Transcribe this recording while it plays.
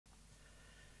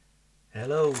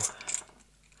Hello.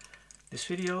 This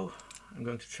video I'm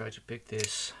going to try to pick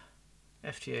this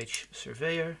FTH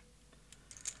Surveyor.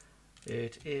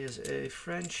 It is a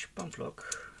French pump lock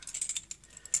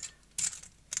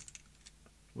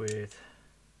with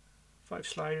 5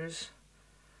 sliders.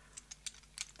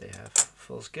 They have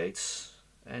false gates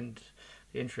and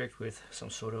they interact with some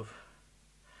sort of,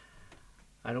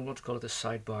 I don't want to call it a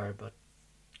sidebar, but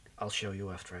I'll show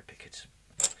you after I pick it.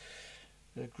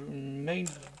 The main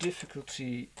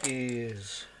difficulty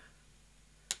is,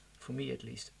 for me at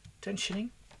least, tensioning,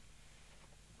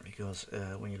 because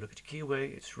when you look at the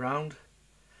keyway it's round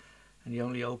and the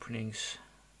only openings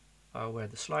are where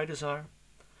the sliders are.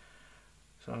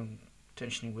 So I'm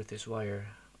tensioning with this wire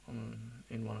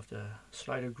in one of the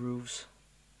slider grooves.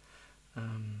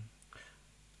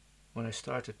 When I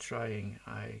started trying,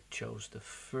 I chose the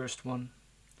first one,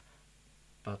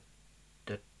 but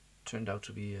that turned out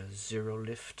to be a zero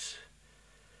lift,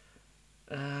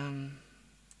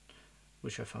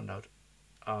 which I found out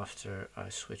after I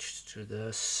switched to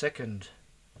the second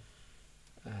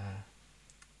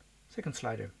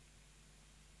slider.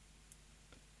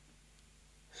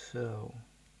 So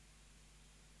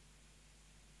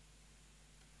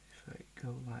if I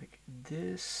go like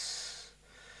this,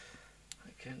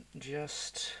 I can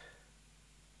just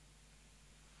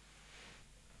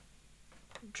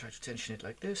try to tension it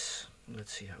like this.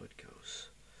 Let's see how it goes.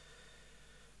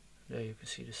 There you can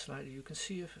see the slider. You can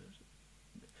see if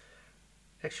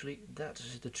actually that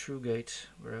is the true gate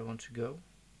where I want to go.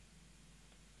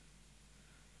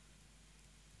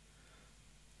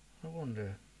 I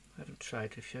wonder, I haven't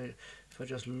tried, if I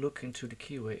just look into the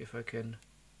keyway, if I can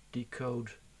decode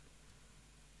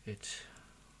it.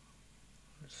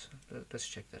 Let's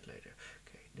check that later.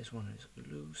 Okay, this one is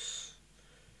loose.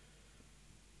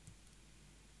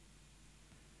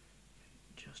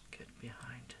 Just get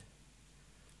behind.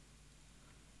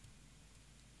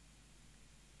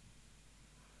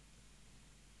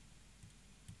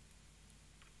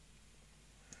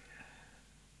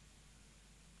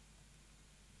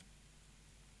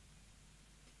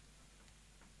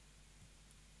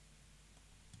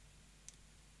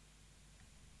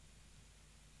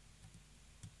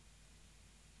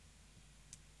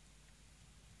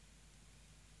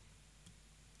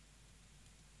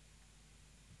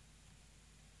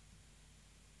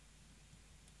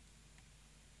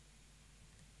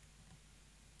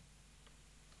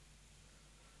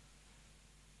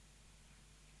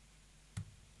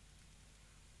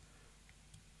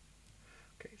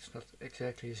 Okay, it's not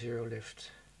exactly zero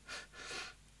lift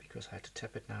because I had to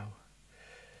tap it now,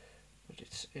 but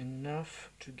it's enough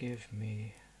to give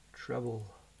me trouble.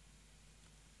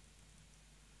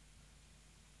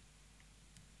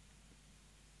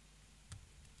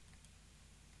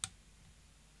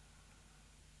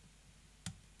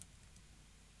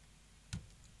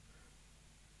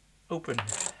 Open.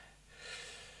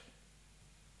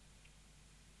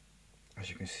 As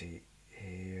you can see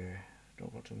here, I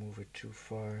don't want to move it too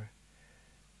far,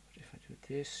 but if I do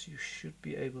this, you should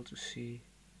be able to see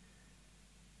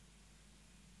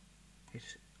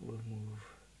it will move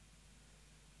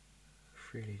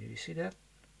freely. Did you see that?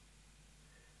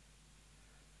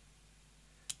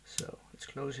 So let's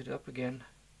close it up again.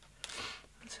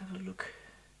 Let's have a look.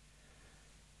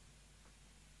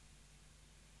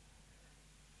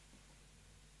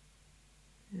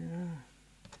 Yeah,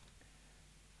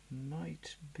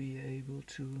 might be able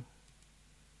to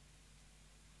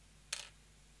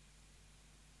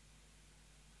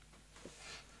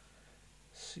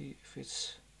see if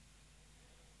it's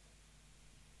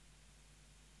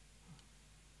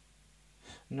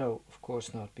no, of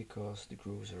course not, because the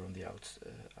grooves are on the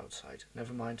outside.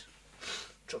 Never mind,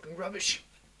 talking rubbish.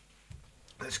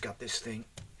 Let's cut this thing.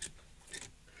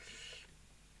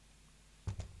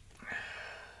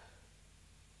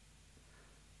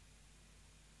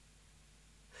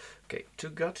 Okay, to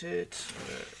gut it,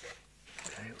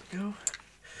 there we go.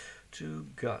 To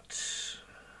gut.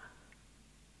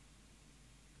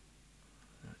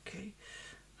 Okay.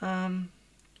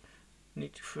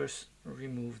 Need to first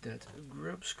remove that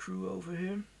grub screw over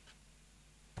here.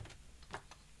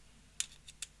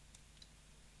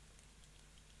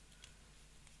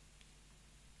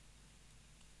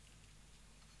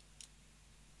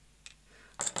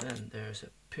 Then there's a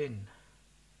pin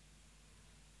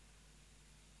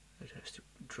that has to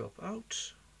drop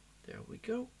out. There we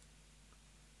go.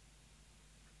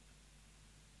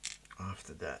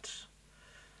 After that,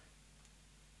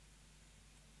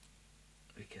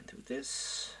 we can do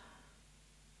this.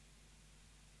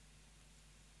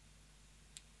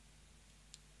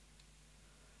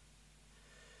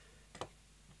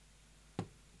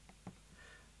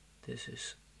 This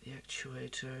is the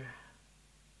actuator.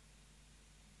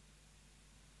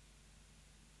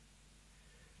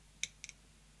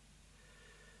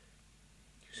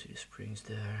 You see the springs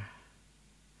there.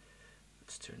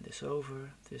 Let's turn this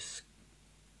over. This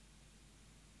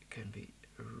can be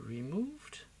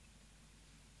removed.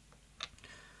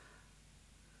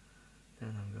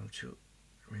 Then I'm going to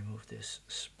remove this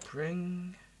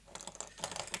spring.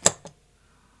 Let's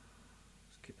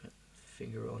keep a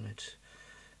finger on it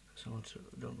because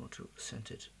I don't want to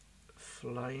send it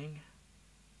flying.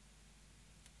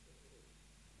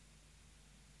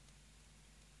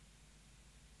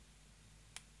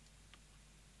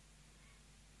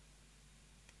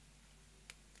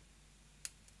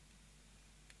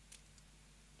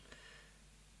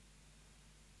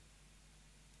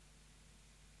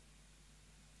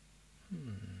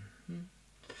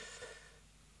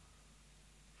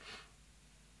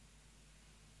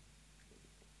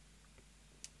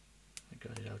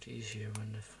 Got it out easier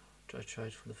when I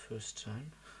tried for the first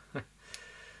time.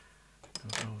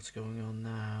 Don't know what's going on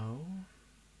now.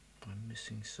 I'm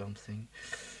missing something.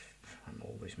 I'm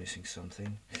always missing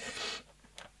something.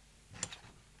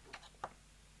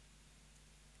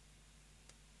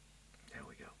 There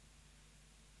we go.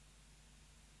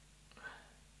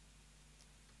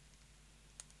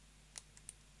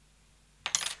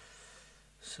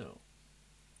 So,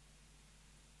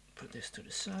 put this to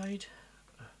the side.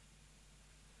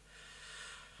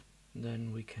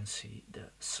 Then we can see the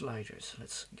sliders.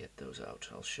 Let's get those out.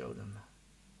 I'll show them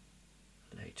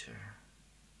later.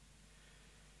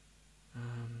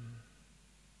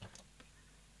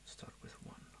 Start with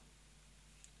one.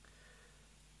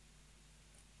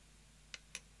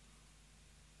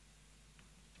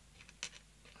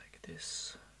 Like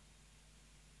this.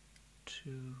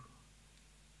 2.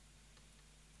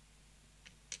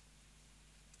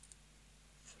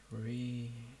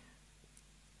 3.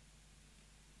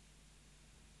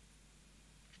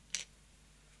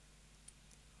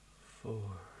 4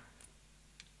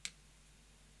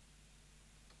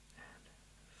 and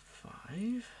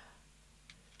 5.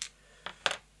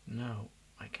 Now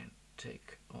I can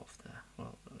take off the,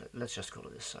 well, let's just call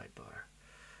it a sidebar.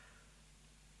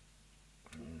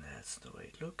 And that's the way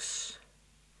it looks.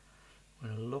 In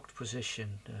a locked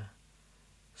position, the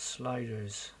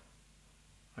sliders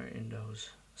are in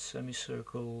those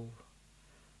semicircle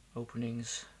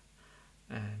openings,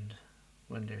 and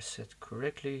when they're set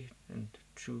correctly and the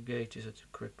true gate is at the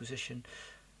correct position,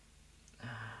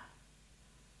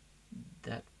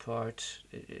 that part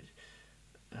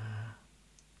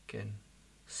can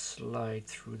slide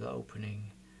through the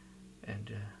opening,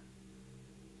 and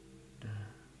the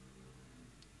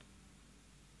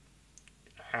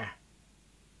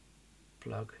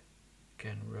plug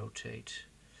can rotate.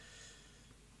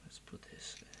 Let's put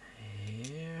this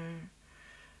here,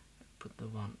 put the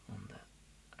one on the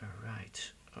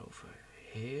right over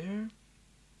here.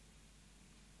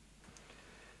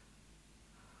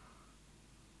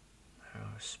 There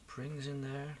are springs in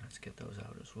there. Let's get those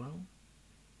out as well.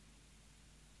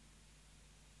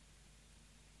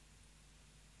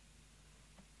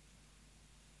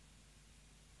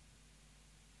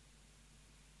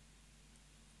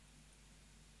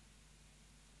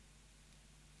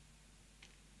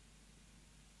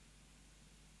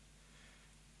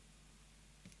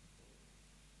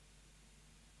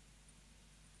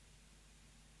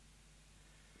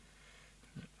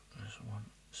 There's one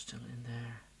still in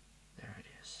there. There it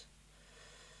is.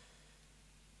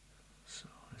 So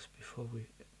let's, before we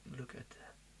look at the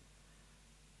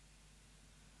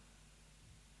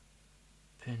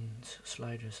pins,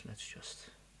 sliders, let's just,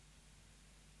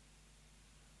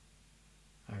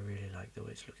 I really like the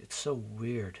way it looks. It's so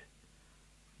weird.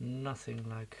 Nothing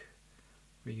like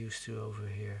we're used to over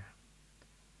here.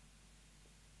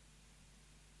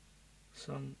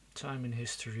 Some time in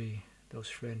history, those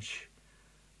French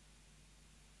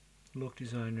lock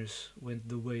designers went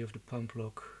the way of the pump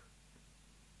lock,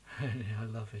 and I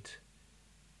love it.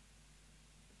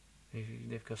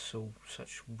 They've got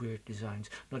such weird designs.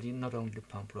 Not only the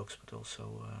pump locks, but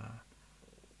also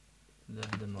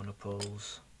the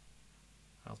monopoles.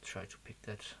 I'll try to pick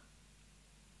that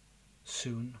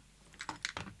soon.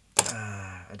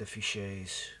 The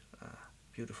fichets,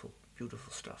 beautiful,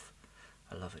 beautiful stuff.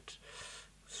 I love it.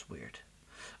 It's weird.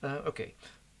 Okay,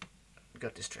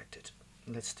 got distracted.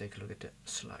 Let's take a look at the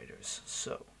sliders.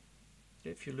 So,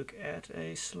 if you look at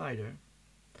a slider,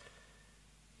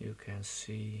 you can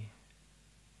see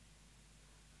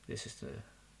this is the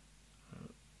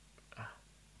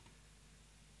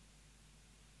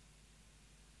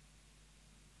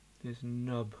this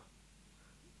nub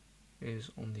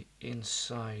is on the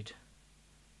inside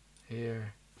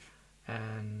here,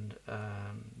 and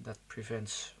that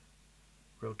prevents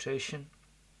rotation.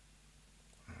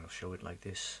 I'll show it like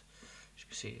this. As you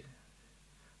can see, it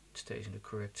stays in the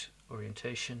correct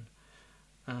orientation.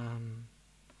 And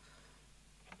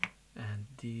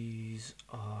these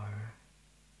are,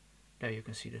 there you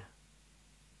can see the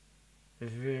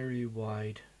very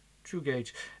wide true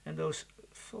gauge, and those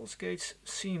false gates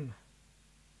seem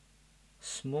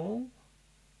small,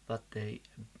 but they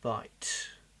bite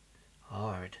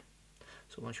hard.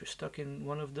 So once you're stuck in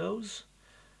one of those,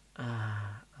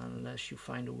 unless you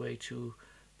find a way to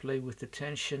play with the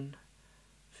tension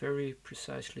very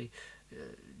precisely,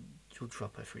 you'll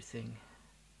drop everything.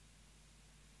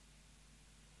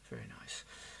 Very nice.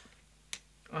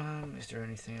 Is there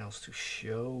anything else to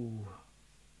show?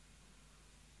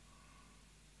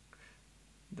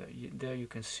 There you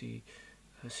can see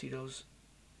those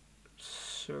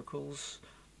circles.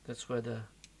 That's where the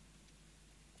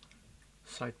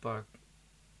sidebar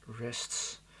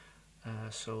rests.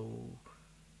 So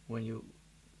when you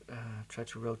try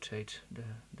to rotate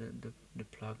the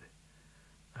plug,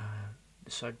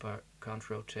 the sidebar can't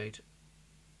rotate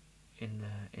in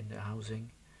the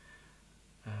housing.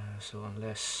 So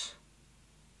unless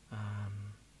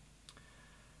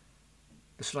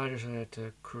the sliders are at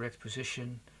the correct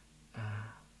position,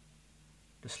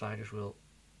 the sliders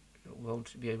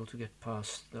won't be able to get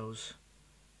past those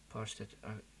parts that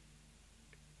are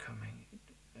coming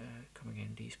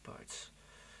in, these parts.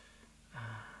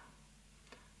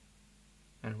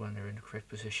 And when they're in the correct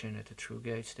position at the true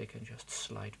gates, they can just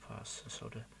slide past, so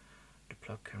the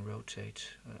plug can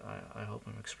rotate. I hope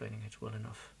I'm explaining it well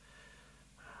enough.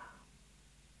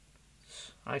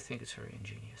 I think it's very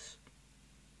ingenious.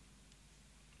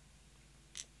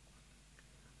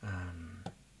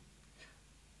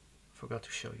 Forgot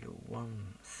to show you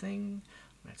one thing.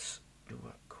 Let's do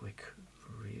a quick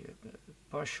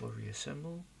partial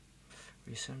reassembly.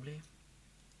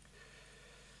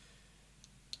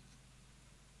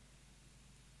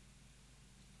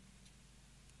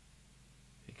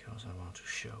 Because I want to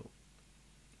show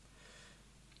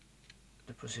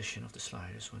the position of the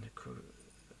sliders when the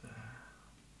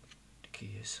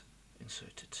key is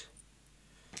inserted.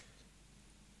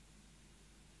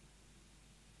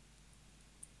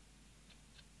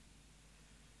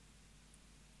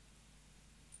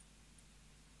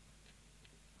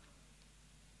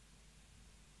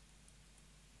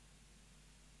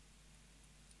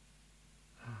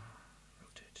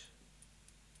 Rotate.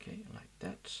 Okay, like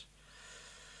that.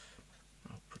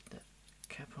 I'll put that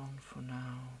cap on for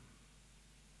now.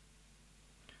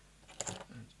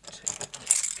 And take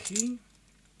the key.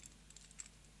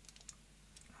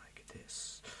 Like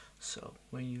this. So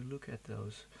when you look at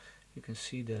those, you can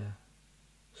see the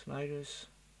sliders,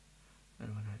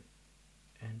 and when I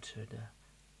enter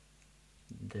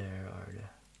there are the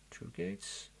true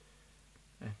gates,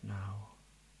 and now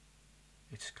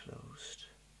it's closed.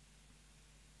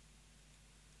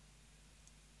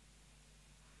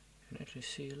 You can actually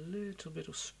see a little bit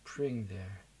of spring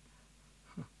there.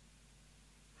 Huh.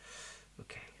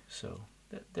 Okay, so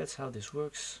that's how this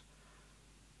works.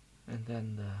 And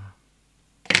then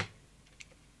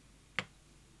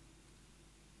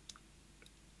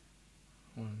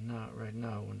right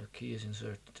now when the key is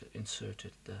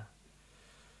inserted,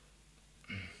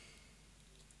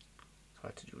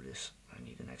 try to do this. I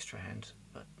need an extra hand,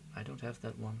 but I don't have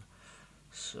that one,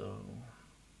 so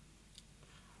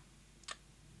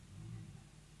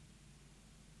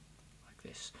like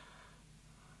this.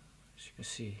 As you can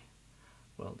see,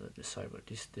 well, the sidebar,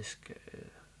 this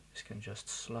can just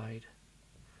slide,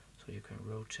 so you can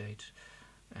rotate,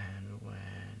 and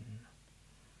when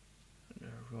the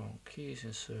wrong key is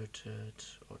inserted,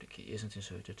 or the key isn't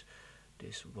inserted,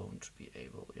 this won't be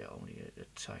able, only a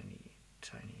tiny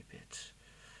bit.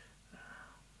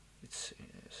 It's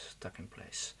stuck in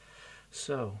place.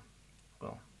 So,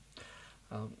 well,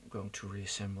 I'm going to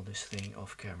reassemble this thing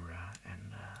off camera,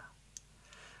 and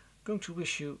going to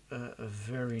wish you a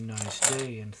very nice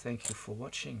day, and thank you for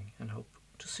watching, and hope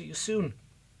to see you soon.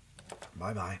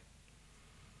 Bye bye.